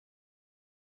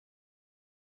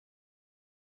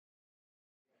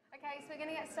Okay, so we're going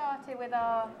to get started with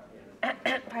our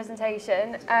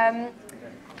presentation. I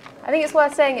think it's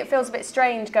worth saying it feels a bit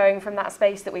strange going from that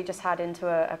space that we just had into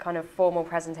a kind of formal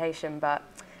presentation, but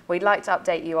we'd like to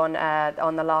update you on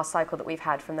the last cycle that we've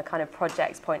had from the kind of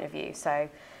projects point of view. So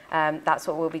that's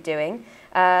what we'll be doing.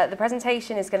 The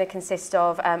presentation is going to consist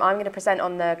of, I'm going to present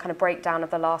on the kind of breakdown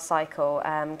of the last cycle.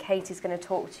 Katie's going to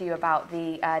talk to you about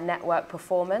the network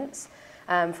performance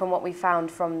from what we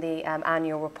found from the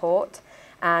annual report.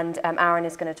 And Aaron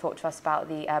is going to talk to us about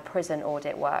the prison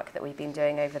audit work that we've been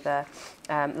doing over the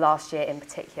last year in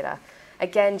particular.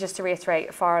 Again, just to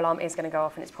reiterate, fire alarm is going to go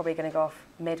off, and it's probably going to go off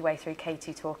midway through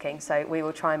Katie talking, so we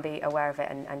will try and be aware of it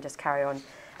and just carry on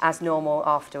as normal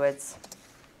afterwards.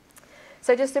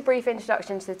 So just a brief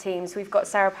introduction to the teams. We've got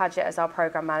Sarah Paget as our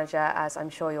programme manager, as I'm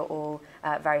sure you're all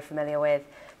very familiar with.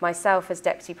 Myself as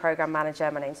deputy programme manager,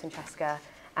 my name's Francesca,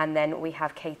 and then we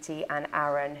have Katie and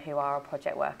Aaron, who are our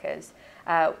project workers.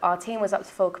 Our team was up to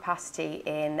full capacity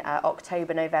in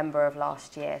October, November of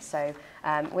last year, so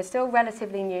we're still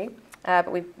relatively new,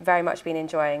 but we've very much been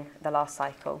enjoying the last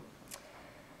cycle.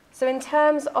 So in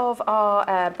terms of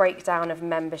our breakdown of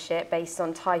membership based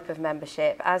on type of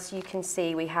membership, as you can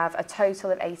see, we have a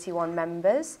total of 81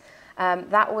 members.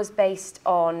 That was based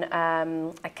on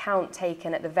a count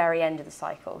taken at the very end of the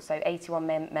cycle, so 81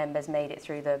 members made it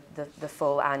through the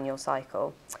full annual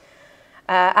cycle.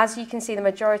 As you can see, the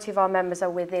majority of our members are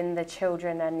within the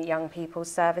children and young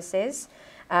people's services,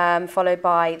 followed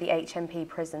by the HMP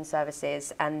prison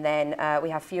services, and then we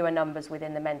have fewer numbers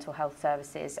within the mental health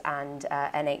services and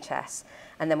NHS.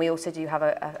 And then we also do have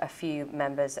a few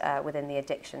members within the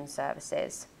addiction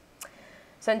services.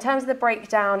 So in terms of the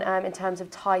breakdown, in terms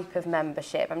of type of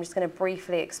membership, I'm just going to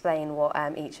briefly explain what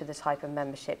each of the type of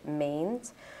membership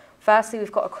means. Firstly,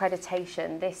 we've got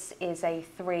accreditation. This is a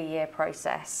 3-year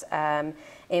process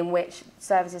in which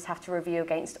services have to review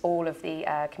against all of the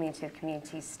Community of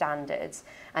Communities standards,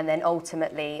 and then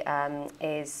ultimately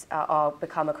are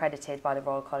become accredited by the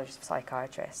Royal College of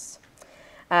Psychiatrists.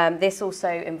 This also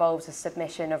involves a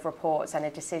submission of reports and a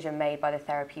decision made by the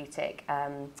Therapeutic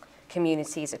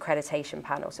Communities Accreditation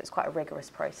Panel, so it's quite a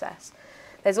rigorous process.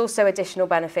 There's also additional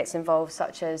benefits involved,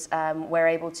 such as we're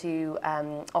able to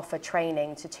offer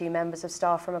training to 2 members of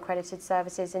staff from accredited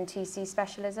services in TC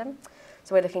specialism.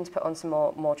 So we're looking to put on some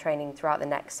more training throughout the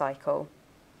next cycle.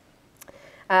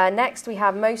 Next, we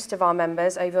have most of our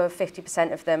members, over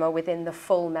 50% of them, are within the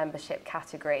full membership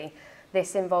category.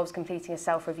 This involves completing a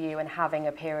self-review and having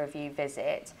a peer review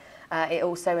visit. It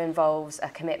also involves a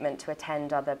commitment to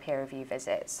attend other peer review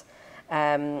visits.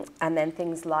 And then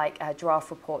things like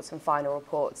draft reports and final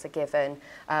reports are given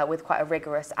with quite a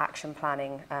rigorous action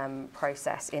planning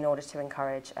process in order to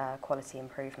encourage quality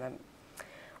improvement.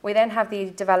 We then have the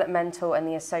developmental and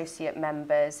the associate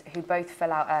members who both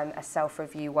fill out a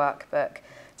self-review workbook.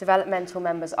 Developmental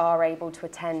members are able to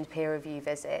attend peer review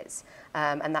visits,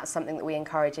 and that's something that we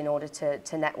encourage in order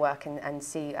to network and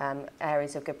see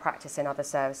areas of good practice in other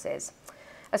services.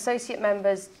 Associate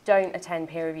members don't attend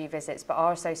peer review visits, but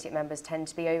our associate members tend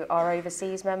to be our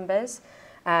overseas members.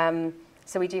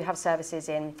 So we do have services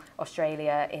in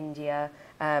Australia, India,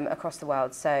 across the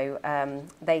world. So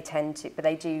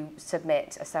they do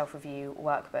submit a self-review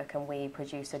workbook, and we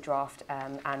produce a draft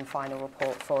and final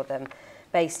report for them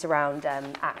based around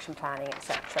action planning,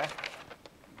 etc.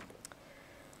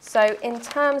 So in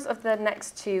terms of the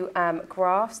next 2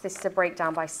 graphs, this is a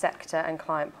breakdown by sector and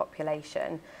client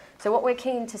population. So what we're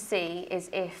keen to see is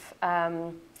if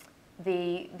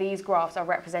these graphs are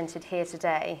represented here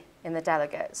today in the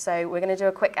delegates. So we're going to do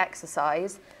a quick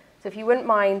exercise. So if you wouldn't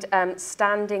mind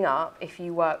standing up if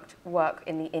you work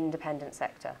in the independent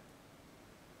sector.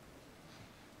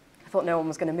 I thought no one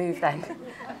was going to move then.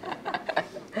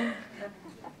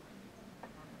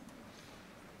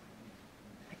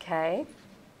 Okay.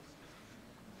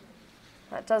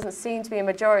 That doesn't seem to be a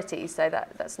majority, so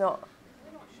that's not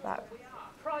that.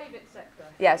 Private sector.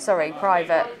 Yeah, sorry,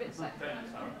 private. Private sector.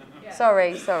 Yeah.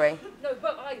 Sorry. No,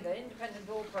 but either independent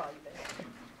or private.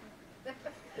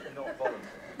 Not voluntary.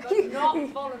 But not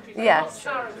voluntary. Yes.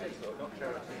 Not charity.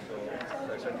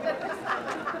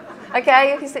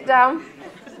 Okay, you can sit down.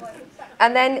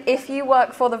 And then if you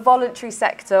work for the voluntary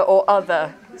sector or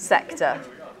other sector.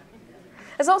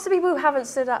 There's lots of people who haven't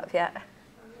stood up yet.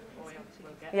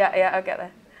 Yeah, I'll get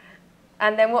there.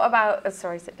 And then what about,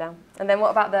 sorry, sit down. And then what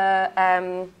about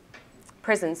the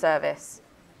prison service?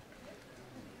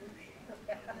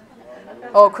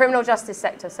 Or criminal justice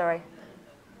sector, sorry.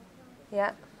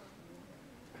 Yeah.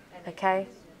 Okay.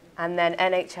 And then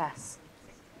NHS.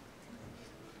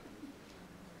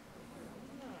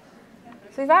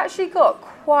 So we've actually got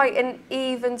quite an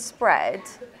even spread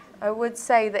I would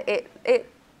say that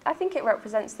I think it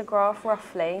represents the graph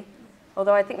roughly,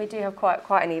 although I think we do have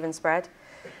quite an even spread.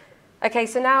 Okay,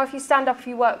 so now if you stand up, if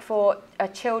you work for a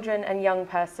children and young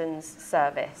persons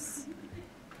service.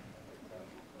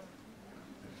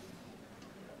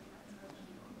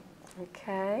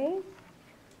 Okay,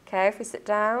 if we sit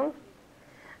down.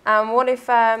 What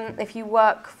if you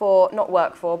work for, not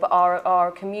work for, but are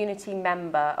a community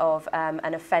member of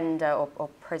an offender or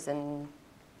prison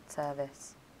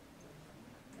service?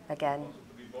 Again.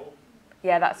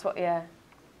 Yeah, that's what, yeah.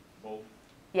 Both.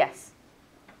 Yes.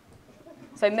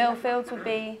 So Millfields would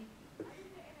be,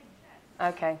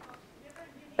 okay.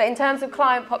 But in terms of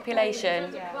client population.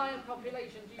 In terms of client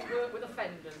population, do you work with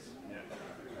offenders?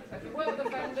 So if you work with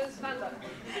offenders, stand up.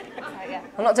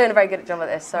 I'm not doing a very good job at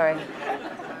this, sorry.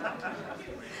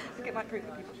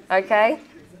 Okay.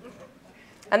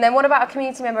 And then what about a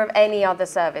community member of any other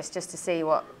service, just to see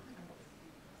what,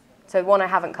 so one I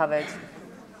haven't covered,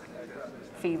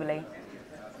 feebly.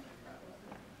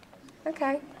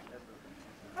 Okay.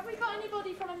 Have we got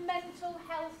anybody from a mental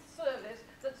health service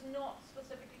that's not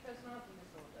specifically personality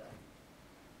disorder?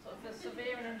 Sort of the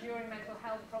severe and enduring mental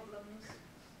health problems?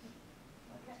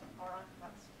 Okay, all right,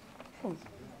 that's...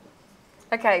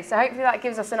 Okay, so hopefully that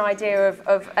gives us an idea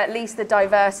of at least the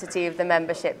diversity of the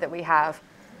membership that we have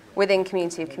within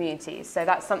Community of Communities. So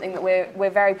that's something that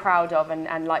we're very proud of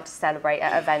and like to celebrate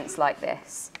at events like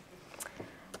this.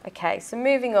 Okay, so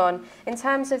moving on. In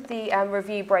terms of the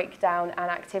review breakdown and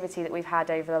activity that we've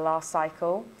had over the last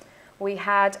cycle, we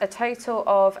had a total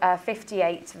of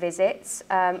 58 visits.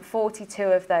 42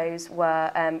 of those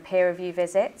were peer review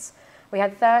visits. We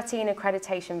had 13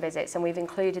 accreditation visits, and we've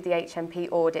included the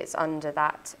HMP audits under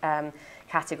that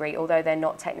category, although they're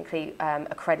not technically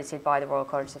accredited by the Royal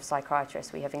College of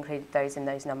Psychiatrists. We have included those in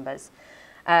those numbers.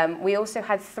 We also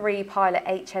had 3 pilot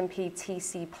HMP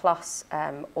TC Plus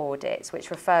audits, which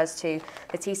refers to,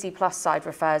 the TC Plus side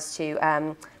refers to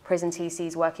prison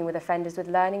TCs working with offenders with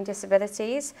learning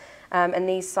disabilities. And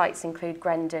these sites include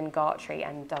Grendon, Gartrey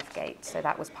and Dovegate. So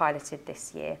that was piloted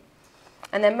this year.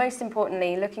 And then most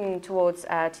importantly, looking towards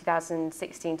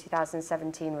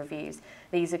 2016-2017 reviews,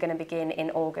 these are going to begin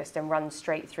in August and run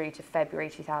straight through to February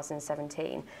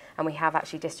 2017. And we have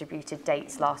actually distributed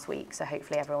dates last week, so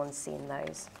hopefully everyone's seen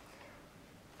those.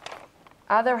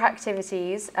 Other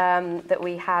activities that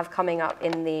we have coming up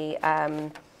in the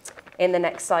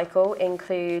next cycle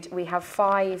include, we have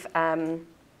 5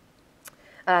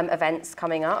 events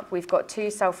coming up. We've got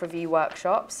 2 self-review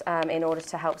workshops in order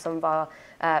to help some of our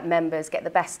members get the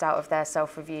best out of their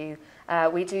self-review.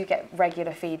 We do get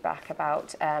regular feedback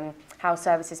about how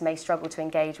services may struggle to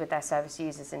engage with their service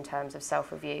users in terms of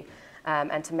self-review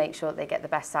and to make sure that they get the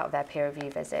best out of their peer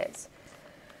review visits.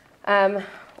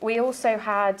 We also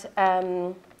had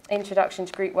introduction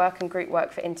to group work and group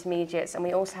work for intermediates, and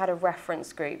we also had a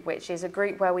reference group, which is a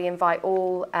group where we invite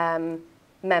all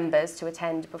members to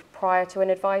attend prior to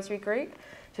an advisory group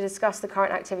to discuss the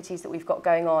current activities that we've got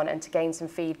going on and to gain some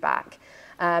feedback.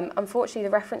 Unfortunately, the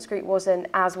reference group wasn't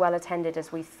as well attended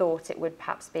as we thought it would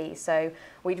perhaps be, so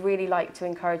we'd really like to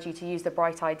encourage you to use the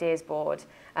Bright Ideas board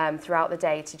throughout the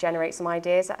day to generate some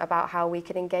ideas about how we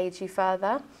could engage you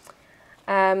further.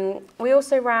 We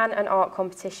also ran an art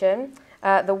competition.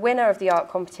 The winner of the art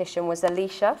competition was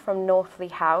Alicia from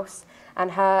Northley House, and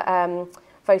her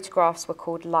photographs were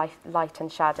called Light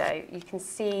and Shadow. You can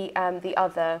see the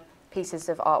other pieces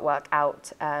of artwork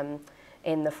out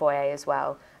in the foyer as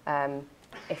well,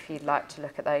 if you'd like to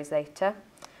look at those later.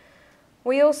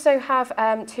 We also have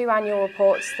 2 annual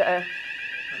reports that are...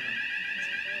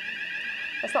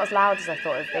 That's not as loud as I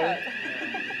thought it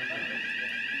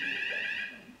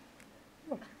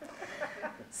would be.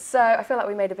 So I feel like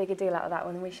we made a bigger deal out of that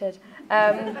one than we should.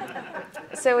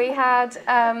 So we had...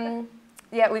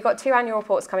 yeah, we've got 2 annual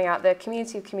reports coming out. The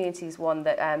Community of Communities one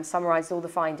that summarised all the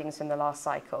findings from the last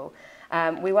cycle.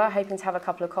 We were hoping to have a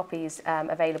couple of copies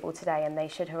available today, and they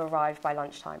should have arrived by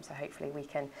lunchtime, so hopefully we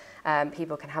can,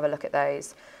 people can have a look at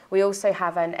those. We also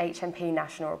have an HMP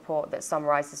national report that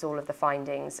summarises all of the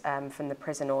findings from the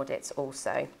prison audits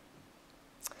also.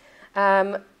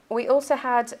 We also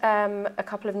had a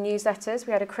couple of newsletters.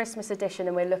 We had a Christmas edition,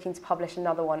 and we're looking to publish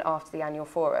another one after the annual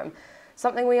forum.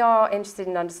 Something we are interested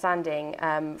in understanding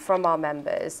from our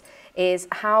members is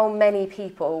how many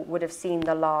people would have seen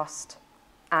the last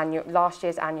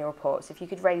year's annual reports. If you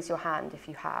could raise your hand if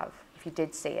you have, if you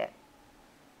did see it.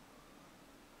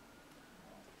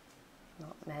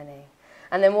 Not many.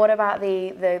 And then what about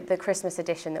the Christmas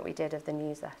edition that we did of the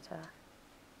newsletter?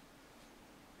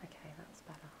 Okay, that's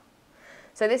better.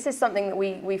 So this is something that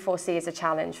we foresee as a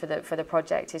challenge for the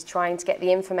project, is trying to get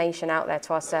the information out there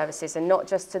to our services, and not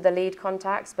just to the lead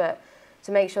contacts, but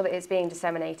to make sure that it's being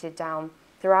disseminated down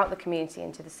throughout the community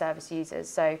and to the service users.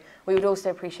 So we would also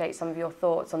appreciate some of your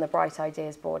thoughts on the Bright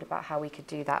Ideas board about how we could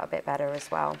do that a bit better as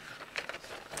well.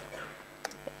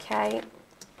 Okay.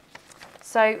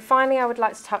 So finally, I would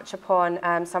like to touch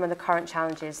upon some of the current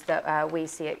challenges that we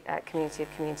see at Community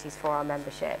of Communities for our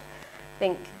membership. I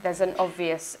think there's an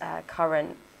obvious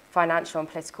current financial and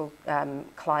political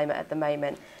climate at the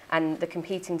moment, and the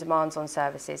competing demands on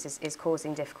services is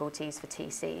causing difficulties for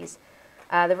TCs.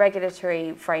 The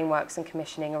regulatory frameworks and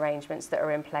commissioning arrangements that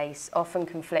are in place often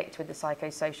conflict with the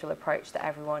psychosocial approach that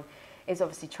everyone is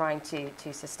obviously trying to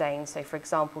sustain. So, for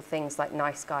example, things like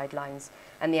NICE guidelines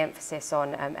and the emphasis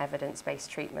on evidence-based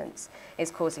treatments is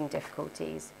causing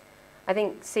difficulties. I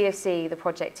think CFC, the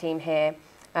project team here,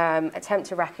 attempt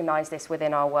to recognise this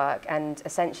within our work and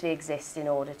essentially exist in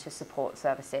order to support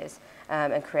services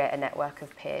and create a network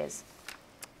of peers.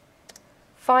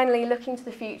 Finally, looking to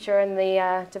the future and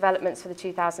the developments for the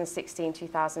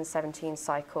 2016-2017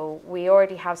 cycle, we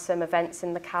already have some events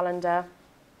in the calendar.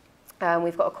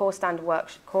 We've got a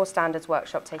core standards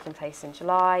workshop taking place in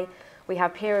July. We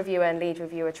have peer reviewer and lead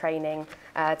reviewer training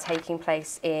taking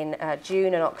place in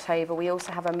June and October. We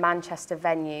also have a Manchester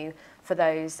venue for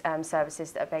those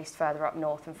services that are based further up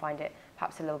north and find it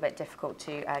perhaps a little bit difficult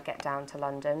to get down to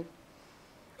London.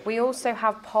 We also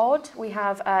have POD. We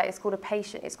have it's called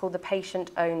the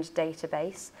patient-owned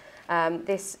database.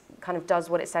 This kind of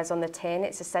does what it says on the tin.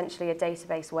 It's essentially a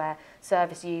database where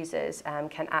service users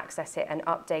can access it and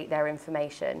update their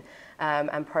information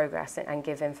and progress and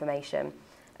give information.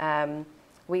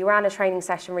 We ran a training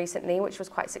session recently, which was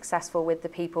quite successful with the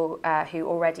people who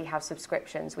already have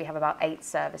subscriptions. We have about 8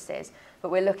 services, but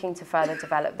we're looking to further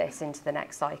develop this into the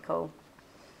next cycle.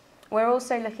 We're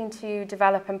also looking to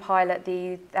develop and pilot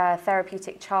the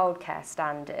therapeutic childcare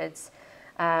standards.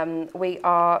 We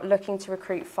are looking to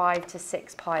recruit 5 to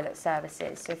 6 pilot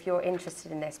services. So if you're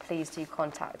interested in this, please do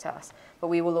contact us. But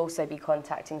we will also be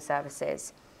contacting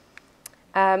services.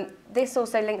 This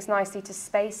also links nicely to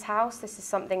Space House. This is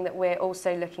something that we're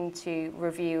also looking to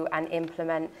review and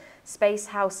implement. Space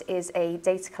House is a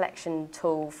data collection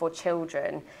tool for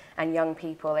children and young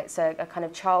people. It's a kind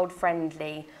of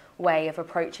child-friendly way of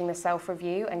approaching the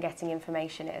self-review and getting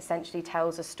information. It essentially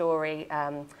tells a story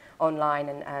online,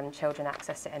 and children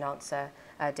access it and answer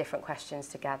different questions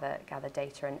to gather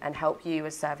data and help you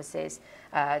as services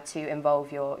to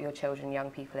involve your children and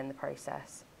young people in the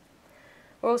process.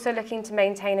 We're also looking to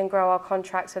maintain and grow our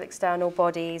contracts with external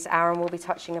bodies. Aaron will be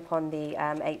touching upon the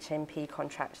HMP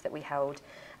contract that we held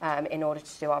in order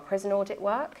to do our prison audit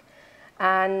work.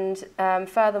 And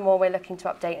furthermore, we're looking to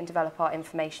update and develop our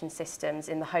information systems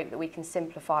in the hope that we can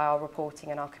simplify our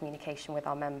reporting and our communication with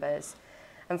our members.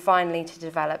 And finally, to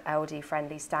develop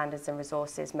LD-friendly standards and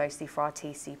resources, mostly for our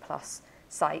TC Plus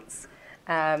sites,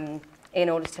 in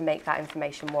order to make that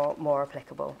information more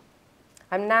applicable.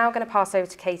 I'm now going to pass over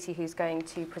to Katie, who's going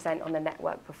to present on the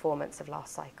network performance of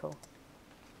last cycle.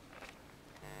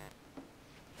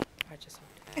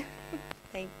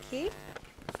 Thank you.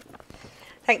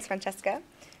 Thanks, Francesca.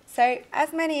 So,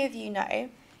 as many of you know,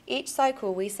 each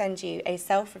cycle we send you a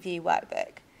self-review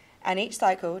workbook. And each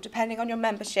cycle, depending on your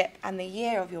membership and the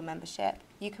year of your membership,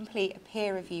 you complete a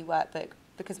peer review workbook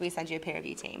because we send you a peer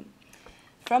review team.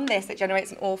 From this, it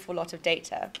generates an awful lot of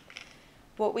data.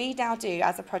 What we now do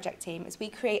as a project team is we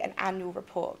create an annual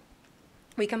report.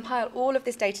 We compile all of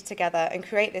this data together and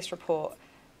create this report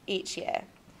each year.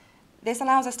 This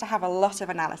allows us to have a lot of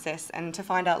analysis and to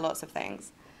find out lots of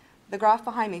things. The graph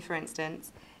behind me, for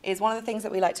instance, is one of the things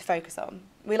that we like to focus on.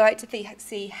 We like to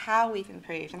see how we've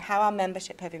improved and how our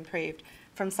membership have improved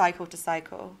from cycle to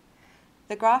cycle.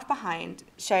 The graph behind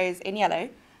shows, in yellow,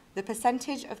 the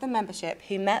percentage of the membership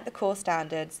who met the core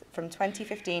standards from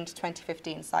 2015 to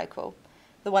 2015 cycle.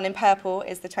 The one in purple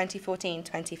is the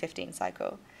 2014-2015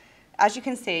 cycle. As you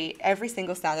can see, every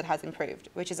single standard has improved,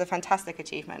 which is a fantastic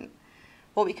achievement.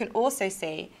 What we can also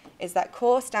see is that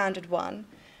core standard 1,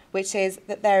 which is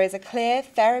that there is a clear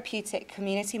therapeutic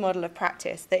community model of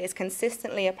practice that is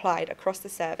consistently applied across the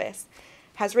service,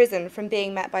 has risen from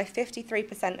being met by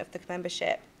 53% of the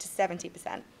membership to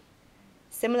 70%.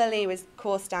 Similarly with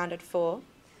core standard 4,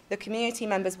 the community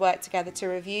members work together to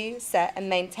review, set and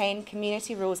maintain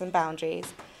community rules and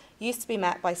boundaries, used to be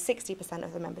met by 60%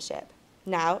 of the membership.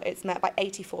 Now it's met by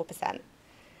 84%.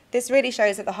 This really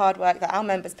shows that the hard work that our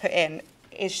members put in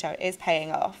is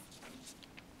paying off.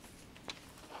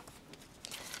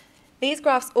 These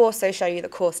graphs also show you the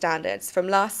core standards from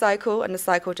last cycle and the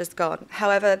cycle just gone.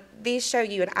 However, these show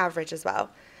you an average as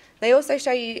well. They also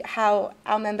show you how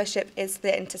our membership is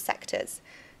split into sectors.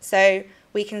 So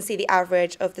we can see the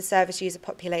average of the service user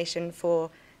population for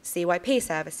CYP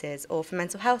services or for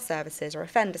mental health services or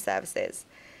offender services.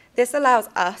 This allows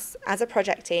us as a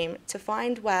project team to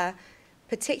find where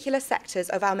particular sectors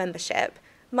of our membership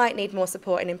might need more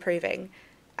support in improving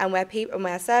and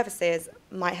where services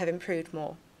might have improved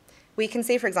more. We can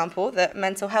see, for example, that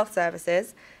mental health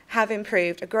services have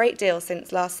improved a great deal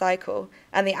since last cycle,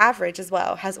 and the average as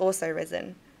well has also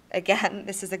risen. Again,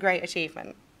 this is a great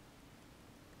achievement.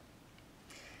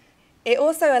 It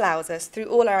also allows us, through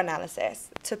all our analysis,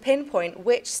 to pinpoint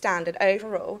which standard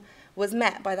overall was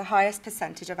met by the highest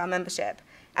percentage of our membership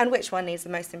and which one needs the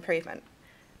most improvement.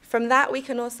 From that, we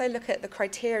can also look at the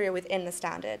criteria within the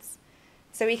standards.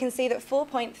 So we can see that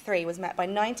 4.3 was met by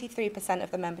 93%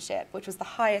 of the membership, which was the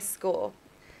highest score.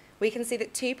 We can see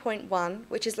that 2.1,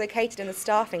 which is located in the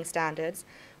staffing standards,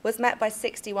 was met by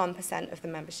 61% of the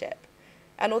membership.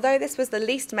 And although this was the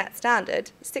least met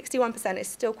standard, 61% is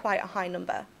still quite a high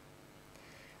number.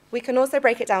 We can also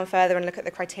break it down further and look at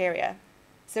the criteria.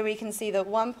 So we can see that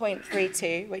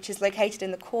 1.32, which is located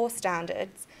in the core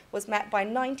standards, was met by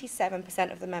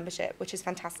 97% of the membership, which is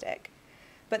fantastic.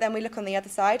 But then we look on the other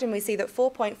side and we see that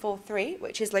 4.43,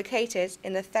 which is located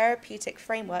in the therapeutic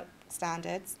framework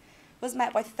standards, was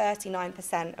met by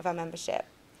 39% of our membership.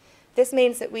 This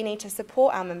means that we need to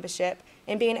support our membership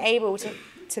in being able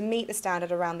to meet the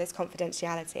standard around this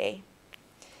confidentiality.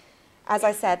 As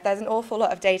I said, there's an awful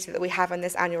lot of data that we have in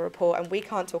this annual report and we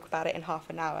can't talk about it in half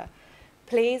an hour.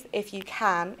 Please, if you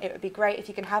can, it would be great if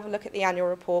you can have a look at the annual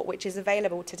report, which is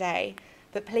available today,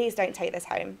 but please don't take this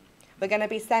home. We're going to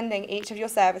be sending each of your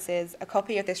services a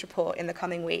copy of this report in the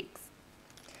coming weeks.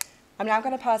 I'm now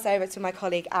going to pass over to my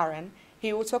colleague Aaron,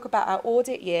 who will talk about our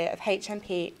audit year of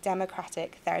HMP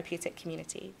Democratic Therapeutic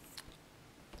Communities.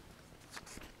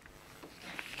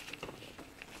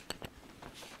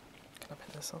 Can I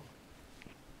put this on?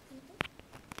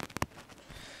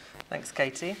 Thanks,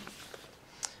 Katie.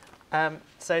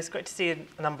 So it's great to see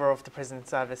a number of the prison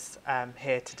service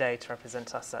here today to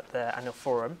represent us at the annual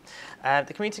forum.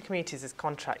 The Community Communities is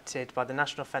contracted by the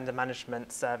National Offender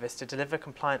Management Service to deliver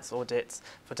compliance audits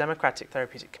for democratic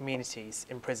therapeutic communities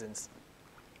in prisons.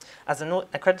 As an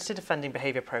accredited offending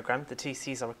behaviour programme, the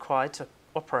TCs are required to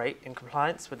operate in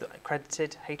compliance with the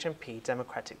accredited HMP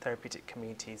Democratic Therapeutic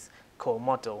Communities core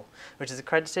model, which is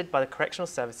accredited by the Correctional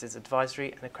Services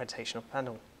Advisory and Accreditation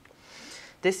Panel.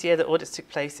 This year, the audits took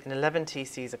place in 11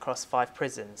 TCs across 5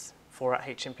 prisons, 4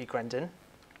 at HMP Grendon,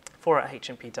 4 at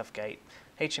HMP Dovegate,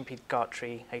 HMP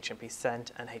Gartree, HMP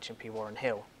Send and HMP Warren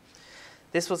Hill.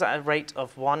 This was at a rate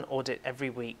of 1 audit every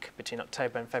week between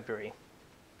October and February.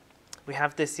 We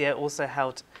have this year also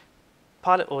held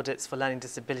pilot audits for learning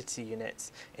disability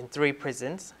units in 3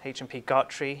 prisons, HMP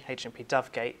Gartree, HMP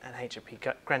Dovegate and HMP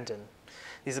Grendon.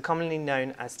 These are commonly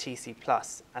known as TC+,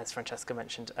 as Francesca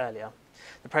mentioned earlier.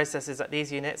 The processes at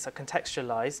these units are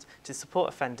contextualised to support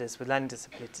offenders with learning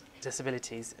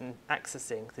disabilities in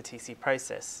accessing the TC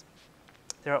process.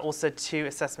 There are also 2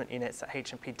 assessment units at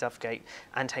HMP Dovegate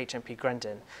and HMP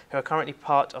Grendon, who are currently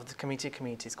part of the Community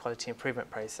Communities Quality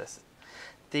Improvement process.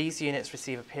 These units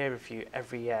receive a peer review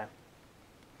every year.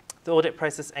 The audit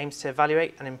process aims to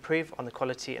evaluate and improve on the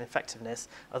quality and effectiveness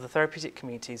of the therapeutic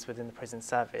communities within the prison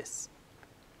service.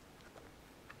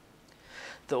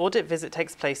 The audit visit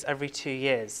takes place every 2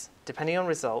 years, depending on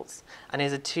results, and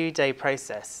is a 2-day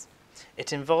process.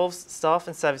 It involves staff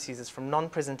and service users from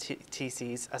non-prison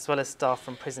TCs as well as staff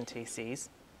from prison TCs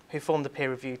who form the peer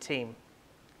review team.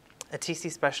 A TC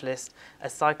specialist, a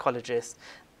psychologist,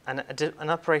 and an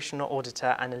operational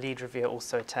auditor and a lead reviewer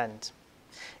also attend.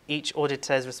 Each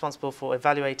auditor is responsible for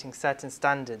evaluating certain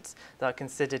standards that are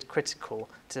considered critical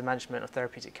to the management of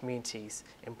therapeutic communities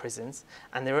in prisons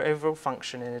and their overall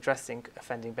function in addressing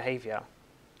offending behaviour.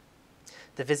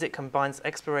 The visit combines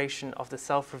exploration of the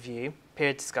self-review,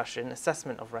 peer discussion,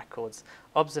 assessment of records,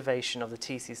 observation of the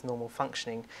TC's normal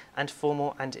functioning, and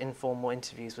formal and informal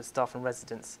interviews with staff and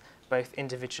residents, both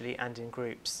individually and in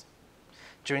groups.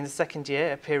 During the second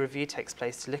year, a peer review takes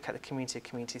place to look at the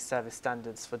community service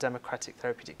standards for democratic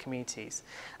therapeutic communities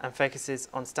and focuses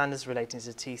on standards relating to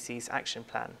the TC's action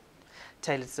plan.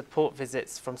 Tailored support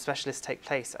visits from specialists take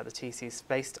place at the TCs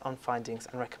based on findings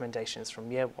and recommendations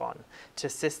from year 1 to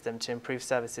assist them to improve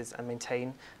services and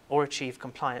maintain or achieve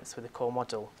compliance with the core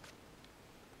model.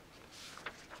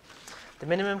 The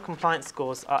minimum compliance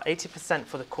scores are 80%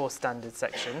 for the core standards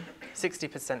section,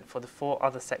 60% for the 4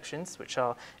 other sections, which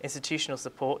are institutional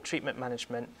support, treatment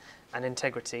management and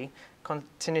integrity,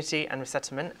 continuity and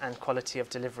resettlement and quality of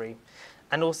delivery,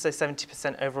 and also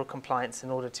 70% overall compliance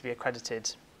in order to be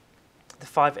accredited. The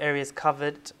 5 areas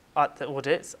covered at the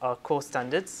audits are core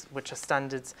standards, which are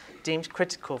standards deemed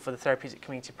critical for the therapeutic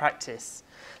community practice.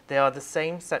 They are the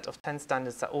same set of 10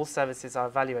 standards that all services are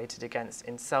evaluated against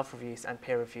in self-reviews and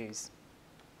peer reviews.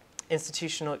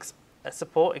 Institutional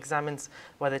support examines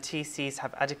whether TCs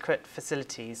have adequate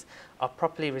facilities, are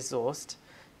properly resourced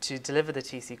to deliver the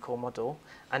TC core model,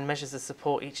 and measures the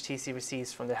support each TC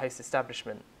receives from the host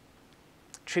establishment.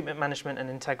 Treatment management and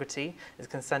integrity is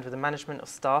concerned with the management of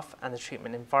staff and the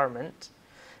treatment environment.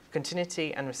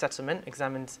 Continuity and resettlement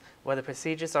examines whether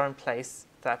procedures are in place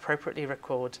that appropriately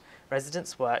record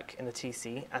residents' work in the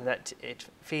TC and that it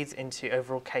feeds into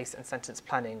overall case and sentence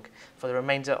planning for the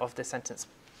remainder of the sentence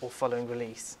or following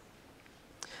release.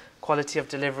 Quality of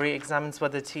delivery examines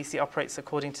whether the TC operates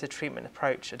according to the treatment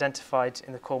approach identified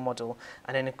in the core model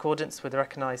and in accordance with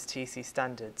recognised TC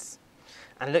standards,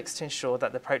 and looks to ensure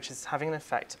that the approach is having an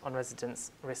effect on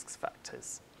residents' risk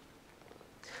factors.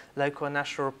 Local and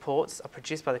national reports are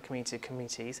produced by the community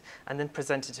committees and then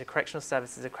presented to Correctional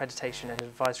Services Accreditation and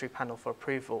Advisory Panel for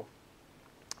approval.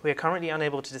 We are currently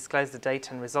unable to disclose the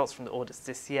data and results from the audits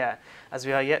this year, as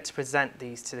we are yet to present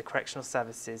these to the Correctional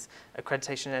Services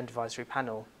Accreditation and Advisory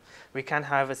Panel. We can,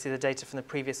 however, see the data from the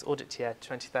previous audit year,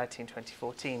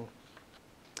 2013-2014.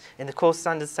 In the core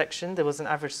standards section, there was an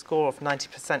average score of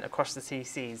 90% across the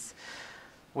CCs,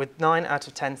 with 9 out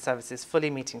of 10 services fully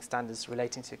meeting standards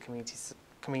relating to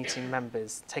community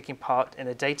members, taking part in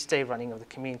the day-to-day running of the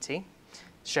community,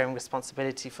 showing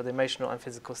responsibility for the emotional and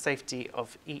physical safety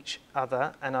of each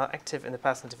other, and are active in the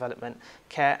personal development,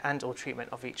 care and or treatment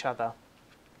of each other.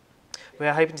 We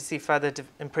are hoping to see further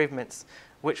improvements,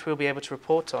 which we'll be able to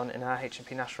report on in our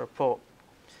H&P National Report.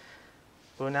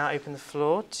 We'll now open the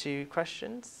floor to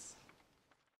questions.